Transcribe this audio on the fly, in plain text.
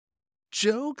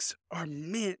Jokes are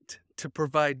meant to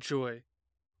provide joy.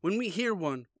 When we hear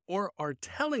one or are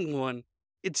telling one,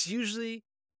 it's usually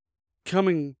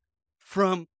coming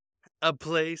from a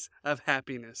place of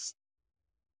happiness.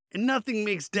 And nothing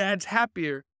makes dads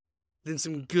happier than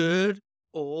some good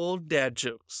old dad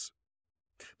jokes.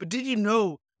 But did you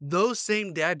know those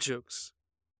same dad jokes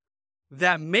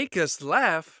that make us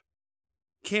laugh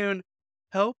can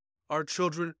help our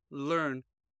children learn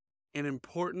an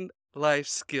important life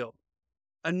skill?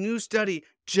 A new study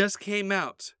just came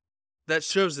out that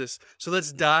shows this. So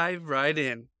let's dive right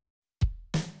in.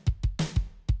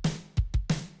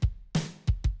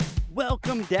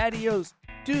 Welcome, Daddios,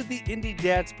 to the Indie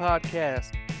Dads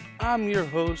Podcast. I'm your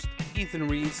host, Ethan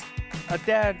Reese, a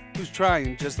dad who's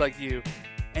trying just like you.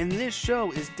 And this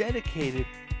show is dedicated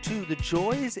to the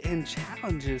joys and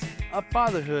challenges of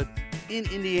fatherhood in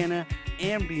Indiana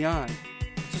and beyond.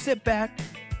 So sit back,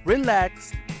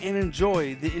 relax, and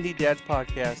enjoy the Indie Dads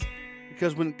Podcast,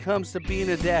 because when it comes to being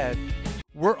a dad,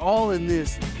 we're all in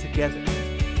this together.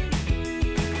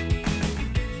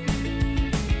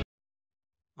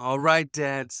 All right,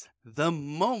 dads, the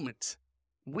moment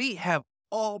we have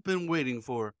all been waiting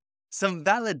for, some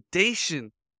validation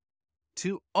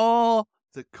to all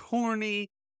the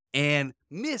corny and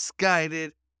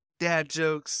misguided dad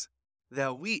jokes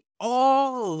that we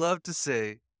all love to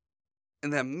say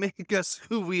and that make us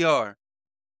who we are.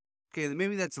 Okay,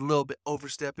 maybe that's a little bit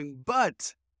overstepping,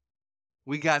 but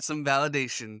we got some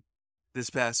validation this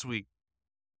past week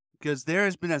because there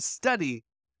has been a study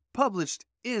published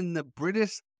in the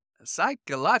British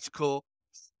Psychological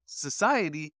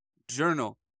Society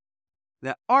journal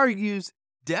that argues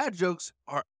dad jokes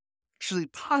are actually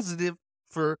positive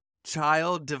for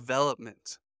child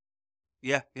development.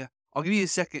 Yeah. I'll give you a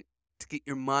second to get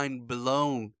your mind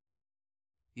blown.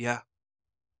 Yeah,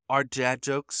 our dad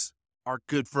jokes are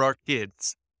good for our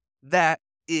kids. That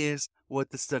is what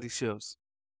the study shows.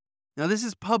 Now, this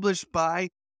is published by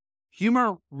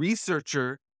humor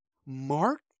researcher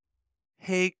Mark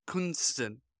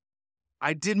Haykunston.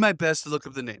 I did my best to look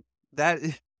up the name.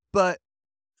 But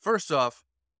first off,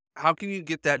 how can you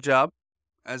get that job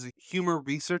as a humor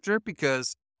researcher?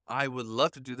 Because I would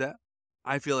love to do that.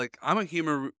 I feel like I'm a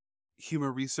humor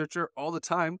researcher all the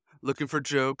time, looking for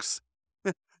jokes,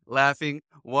 laughing,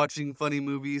 watching funny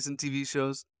movies and TV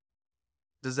shows.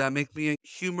 Does that make me a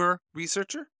humor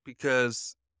researcher?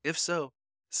 Because if so,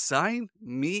 sign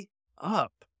me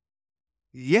up.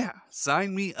 Yeah,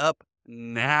 sign me up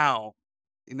now.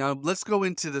 Now, let's go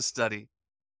into the study.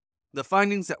 The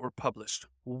findings that were published.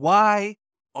 Why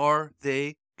are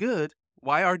they good?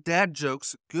 Why are dad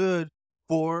jokes good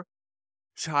for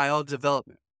child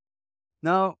development?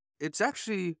 Now, it's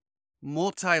actually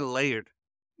multi-layered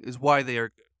is why they are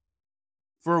good.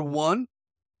 For one,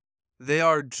 they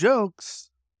are jokes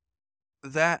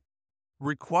that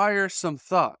require some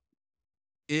thought.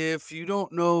 If you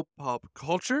don't know pop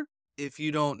culture, if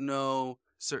you don't know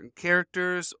certain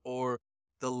characters or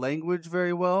the language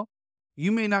very well,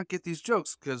 you may not get these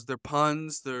jokes because they're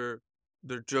puns, they're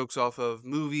jokes off of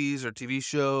movies or TV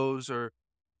shows, or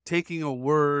taking a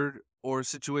word or a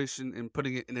situation and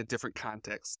putting it in a different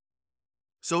context.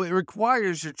 So it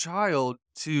requires your child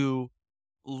to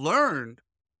learn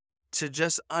to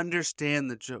just understand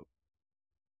the joke.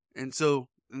 And so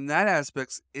in that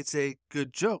aspect, it's a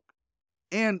good joke.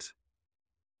 And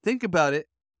think about it,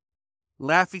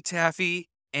 Laffy Taffy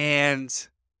and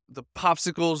the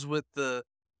popsicles with the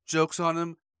jokes on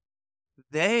them,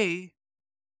 they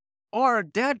are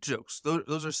dad jokes.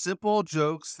 Those are simple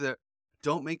jokes that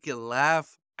don't make you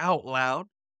laugh out loud,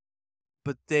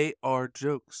 but they are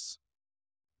jokes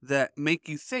that make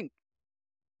you think.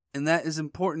 And that is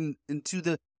important into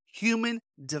the human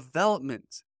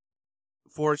development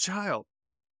for a child.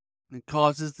 It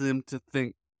causes them to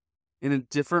think in a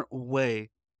different way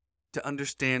to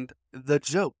understand the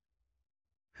joke.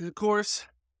 And of course,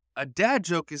 a dad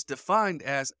joke is defined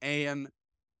as an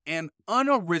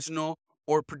unoriginal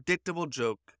or predictable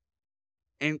joke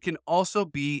and can also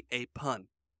be a pun.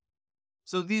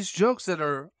 So these jokes that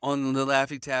are on the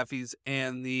Laffy Taffies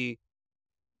and the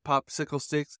popsicle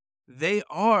sticks, they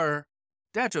are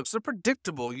dad jokes. They're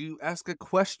predictable. You ask a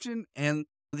question and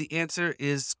the answer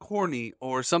is corny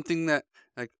or something that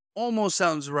like almost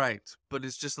sounds right, but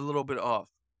it's just a little bit off.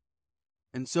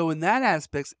 And so in that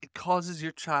aspect, it causes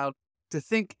your child to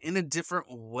think in a different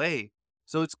way.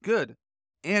 So it's good.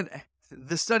 And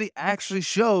the study actually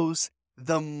shows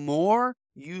the more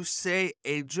you say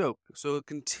a joke, so a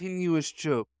continuous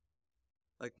joke.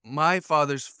 Like my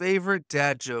father's favorite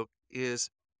dad joke is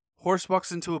horse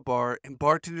walks into a bar and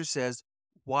bartender says,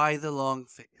 "Why the long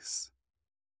face?"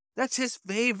 That's his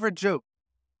favorite joke.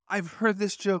 I've heard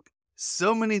this joke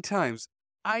so many times.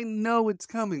 I know it's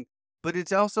coming, but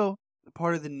it's also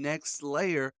part of the next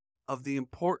layer of the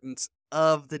importance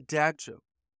of the dad joke.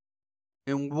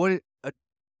 And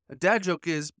a dad joke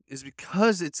is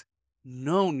because it's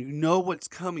known, you know what's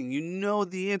coming, you know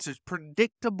the answer, it's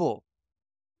predictable.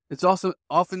 It's also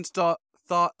often thought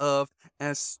of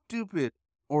as stupid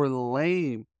or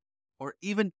lame or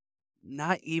even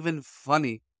not even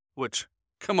funny, which,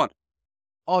 come on,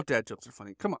 all dad jokes are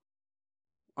funny. Come on,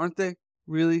 aren't they?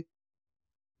 Really?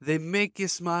 They make you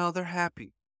smile, they're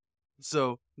happy.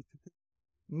 So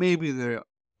maybe they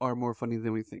are more funny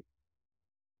than we think.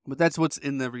 But that's what's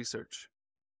in the research.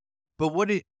 But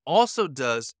what it also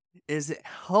does is it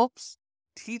helps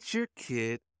teach your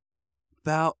kid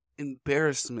about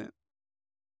embarrassment.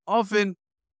 Often,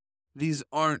 these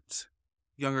aren't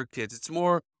younger kids. It's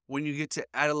more when you get to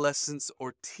adolescence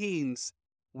or teens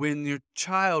when your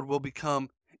child will become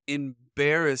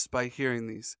embarrassed by hearing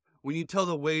these. When you tell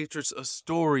the waitress a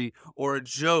story or a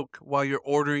joke while you're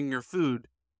ordering your food,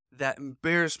 that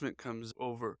embarrassment comes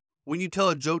over. When you tell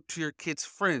a joke to your kids'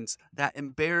 friends, that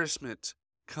embarrassment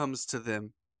comes to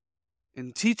them.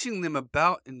 And teaching them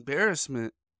about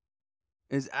embarrassment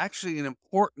is actually an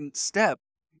important step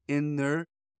in their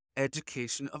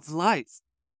education of life.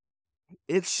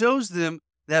 It shows them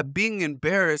that being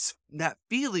embarrassed, that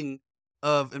feeling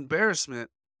of embarrassment,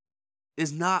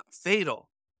 is not fatal.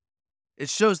 It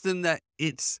shows them that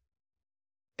it's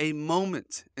a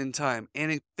moment in time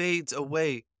and it fades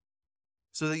away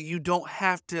so that you don't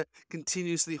have to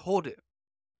continuously hold it.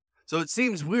 So it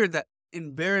seems weird that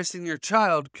embarrassing your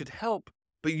child could help,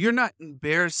 but you're not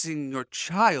embarrassing your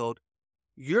child.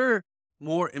 You're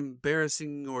more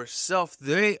embarrassing yourself.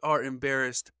 They are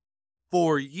embarrassed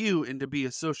for you and to be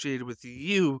associated with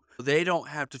you. They don't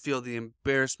have to feel the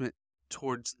embarrassment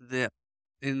towards them.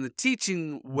 In the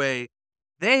teaching way,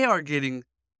 they are getting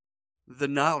the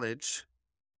knowledge,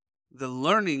 the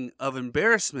learning of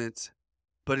embarrassment,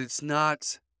 but it's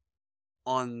not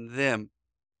on them.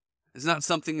 It's not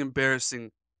something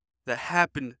embarrassing that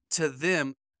happened to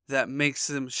them that makes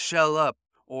them shell up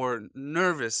or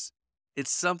nervous.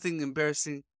 It's something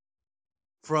embarrassing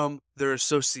from their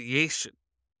association.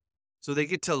 So they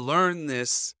get to learn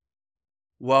this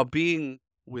while being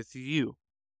with you.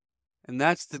 And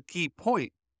that's the key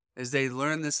point, is they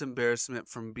learn this embarrassment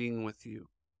from being with you.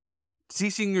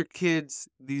 Teaching your kids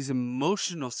these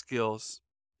emotional skills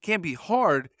can be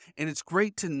hard, and it's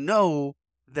great to know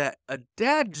that a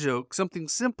dad joke, something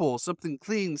simple, something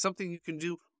clean, something you can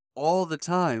do all the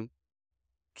time,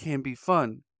 can be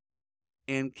fun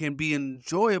and can be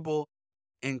enjoyable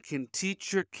and can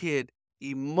teach your kid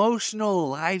emotional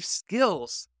life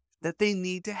skills that they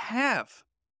need to have.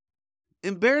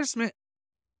 Embarrassment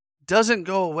doesn't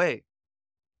go away.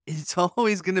 It's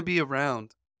always going to be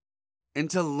around. And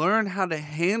to learn how to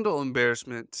handle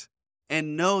embarrassment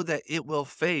and know that it will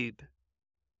fade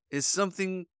is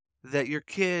something that your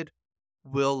kid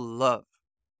will love,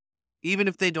 even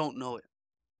if they don't know it.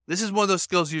 This is one of those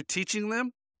skills you're teaching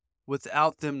them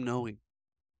without them knowing.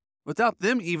 Without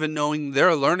them even knowing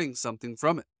they're learning something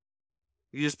from it.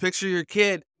 You just picture your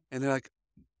kid and they're like,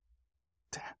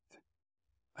 Dad,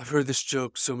 I've heard this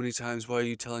joke so many times. Why are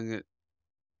you telling it?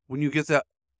 When you get that,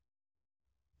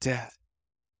 Dad,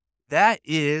 that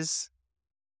is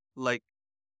like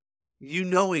you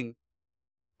knowing,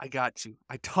 I got you.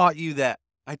 I taught you that.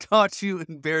 I taught you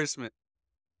embarrassment.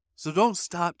 So don't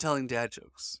stop telling dad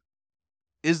jokes,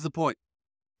 is the point.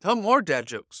 Tell more dad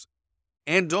jokes.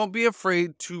 And don't be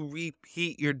afraid to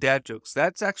repeat your dad jokes.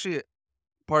 That's actually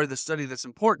part of the study that's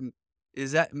important,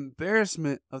 is that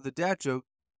embarrassment of the dad joke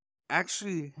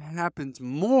actually happens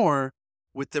more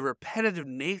with the repetitive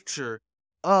nature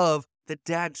of the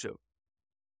dad joke.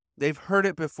 They've heard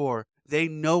it before. They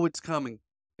know it's coming.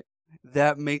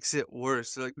 That makes it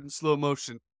worse. Like in slow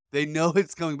motion. They know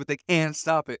it's coming, but they can't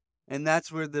stop it. And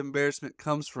that's where the embarrassment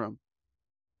comes from.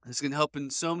 This can help in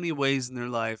so many ways in their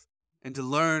life. And to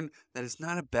learn that it's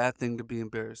not a bad thing to be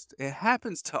embarrassed. It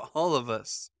happens to all of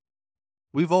us.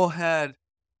 We've all had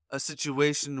a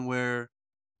situation where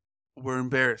we're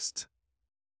embarrassed.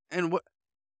 And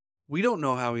we don't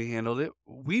know how we handled it.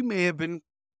 We may have been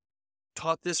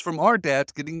taught this from our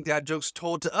dads, getting dad jokes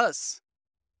told to us.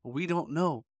 We don't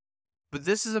know. But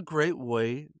this is a great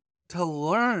way to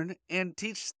learn and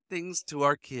teach things to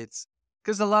our kids.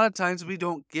 Because a lot of times we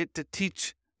don't get to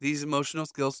teach these emotional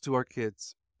skills to our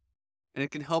kids. And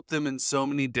it can help them in so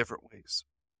many different ways.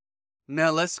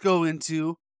 Now let's go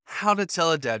into how to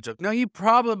tell a dad joke. Now you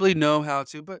probably know how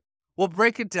to, but we'll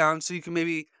break it down so you can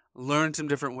maybe learn some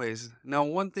different ways. Now,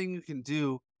 one thing you can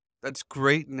do that's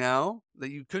great now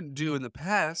that you couldn't do in the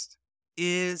past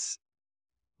is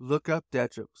look up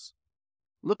dad jokes.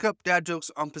 Look up dad jokes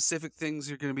on specific things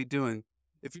you're going to be doing.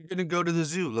 If you're going to go to the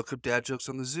zoo, look up dad jokes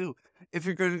on the zoo. If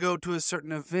you're going to go to a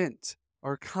certain event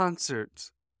or concert,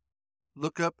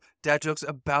 look up dad jokes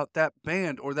about that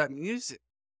band or that music.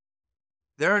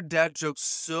 There are dad jokes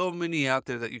so many out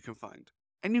there that you can find.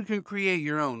 And you can create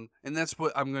your own. And that's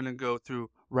what I'm going to go through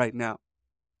right now.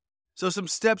 So some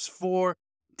steps for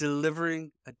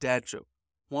delivering a dad joke.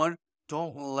 1,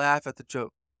 don't laugh at the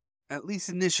joke, at least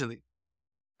initially.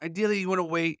 Ideally, you want to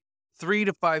wait 3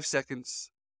 to 5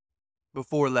 seconds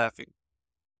before laughing.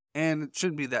 And it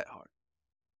shouldn't be that hard.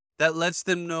 That lets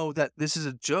them know that this is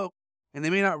a joke, and they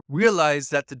may not realize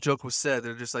that the joke was said.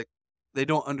 They're just like, they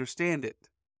don't understand it.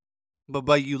 But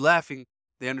by you laughing,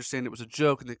 they understand it was a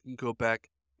joke, and they can go back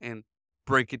and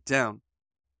break it down.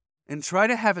 And try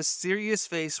to have a serious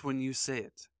face when you say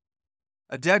it.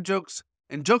 Dad jokes,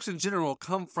 and jokes in general,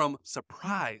 come from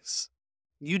surprise.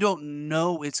 You don't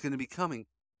know it's going to be coming.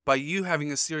 By you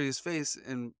having a serious face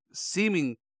and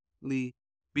seemingly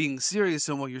being serious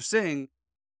in what you're saying,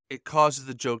 it causes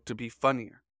the joke to be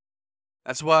funnier.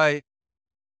 That's why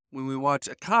when we watch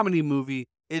a comedy movie,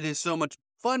 it is so much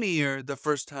funnier the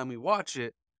first time we watch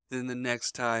it than the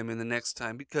next time and the next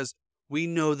time, because we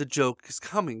know the joke is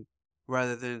coming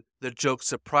rather than the joke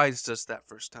surprised us that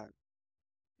first time.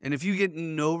 And if you get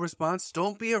no response,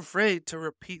 don't be afraid to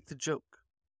repeat the joke.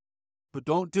 But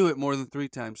don't do it more than 3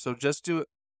 times. So just do it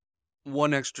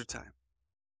 1 extra time.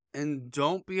 And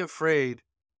don't be afraid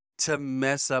to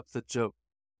mess up the joke.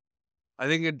 I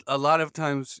think a lot of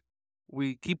times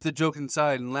we keep the joke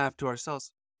inside and laugh to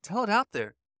ourselves. Tell it out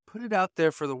there. Put it out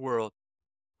there for the world.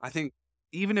 I think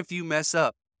even if you mess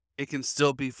up, it can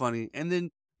still be funny. And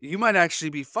then you might actually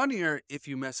be funnier if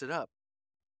you mess it up.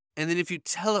 And then if you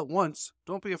tell it once,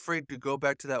 don't be afraid to go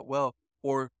back to that well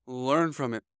or learn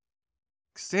from it.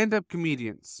 Stand-up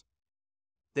comedians,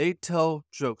 they tell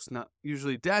jokes, not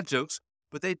usually dad jokes,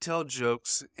 but they tell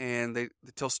jokes and they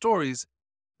tell stories.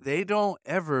 They don't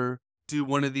ever do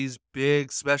one of these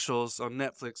big specials on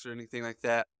Netflix or anything like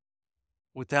that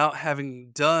without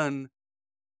having done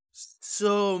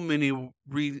so many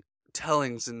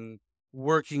retellings and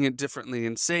working it differently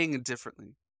and saying it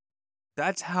differently.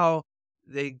 That's how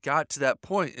they got to that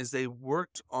point, is they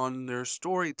worked on their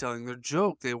storytelling, their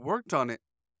joke. They worked on it.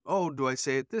 Oh, do I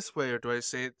say it this way or do I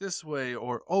say it this way?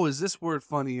 Or, oh, is this word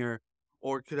funnier?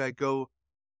 Or could I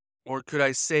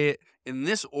say it in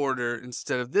this order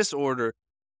instead of this order?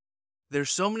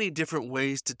 There's so many different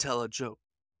ways to tell a joke.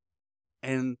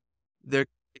 And it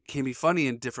can be funny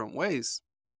in different ways.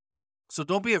 So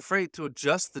don't be afraid to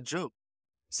adjust the joke.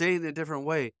 Say it in a different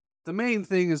way. The main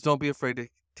thing is don't be afraid to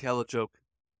tell a joke.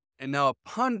 And now a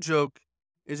pun joke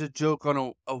is a joke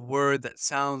on a word that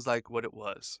sounds like what it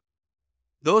was.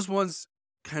 Those ones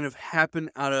kind of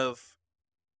happen out of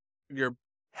your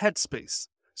headspace.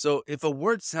 So if a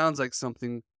word sounds like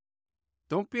something,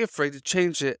 don't be afraid to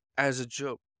change it as a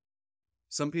joke.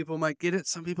 Some people might get it,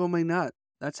 some people may not.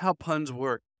 That's how puns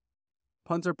work.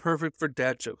 Puns are perfect for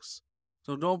dad jokes.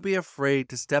 So don't be afraid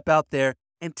to step out there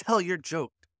and tell your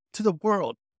joke to the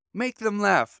world. Make them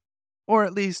laugh. Or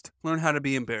at least learn how to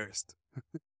be embarrassed.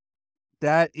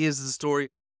 That is the story.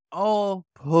 I'll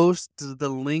post the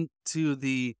link to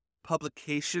the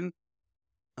publication.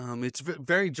 It's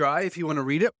very dry if you want to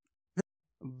read it.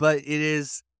 But it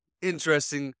is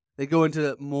interesting. They go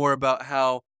into more about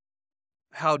how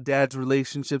dad's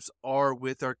relationships are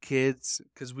with our kids.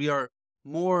 Because we are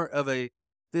more of a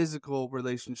physical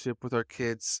relationship with our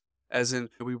kids. As in,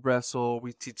 we wrestle,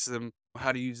 we teach them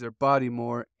how to use their body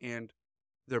more, and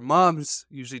their moms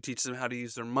usually teach them how to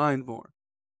use their mind more.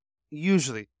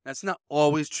 Usually. That's not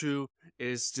always true. It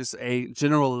is just a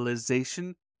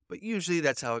generalization, but usually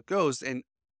that's how it goes. And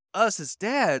us as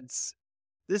dads,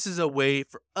 this is a way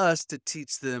for us to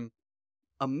teach them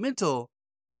a mental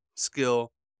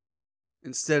skill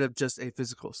instead of just a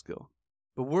physical skill.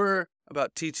 But we're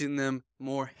about teaching them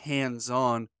more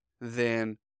hands-on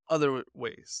than other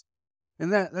ways.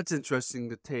 And that's interesting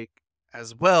to take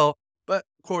as well. But,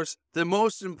 of course, the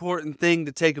most important thing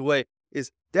to take away is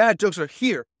dad jokes are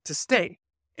here to stay.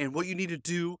 And what you need to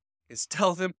do is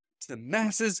tell them to the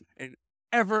masses and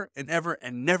ever and ever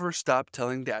and never stop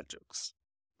telling dad jokes.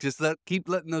 Just keep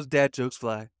letting those dad jokes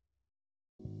fly.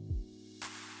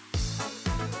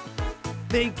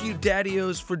 Thank you,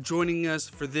 Daddy-Os, for joining us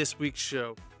for this week's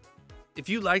show. If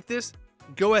you like this,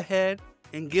 go ahead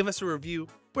and give us a review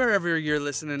wherever you're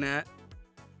listening at.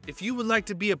 If you would like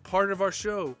to be a part of our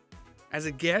show, as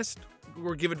a guest,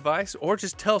 or give advice, or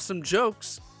just tell some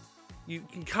jokes, you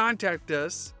can contact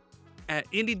us at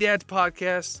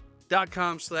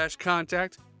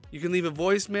indiedadspodcast.com/contact, You can leave a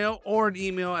voicemail or an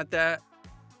email at that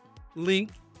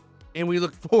link, and we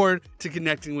look forward to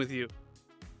connecting with you.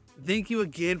 Thank you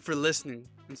again for listening,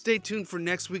 and stay tuned for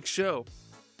next week's show,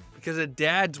 because a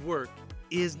dad's work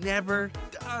is never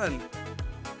done.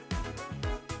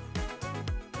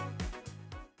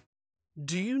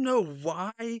 Do you know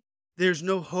why there's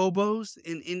no hobos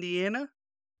in Indiana?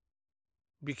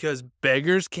 Because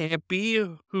beggars can't be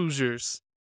Hoosiers.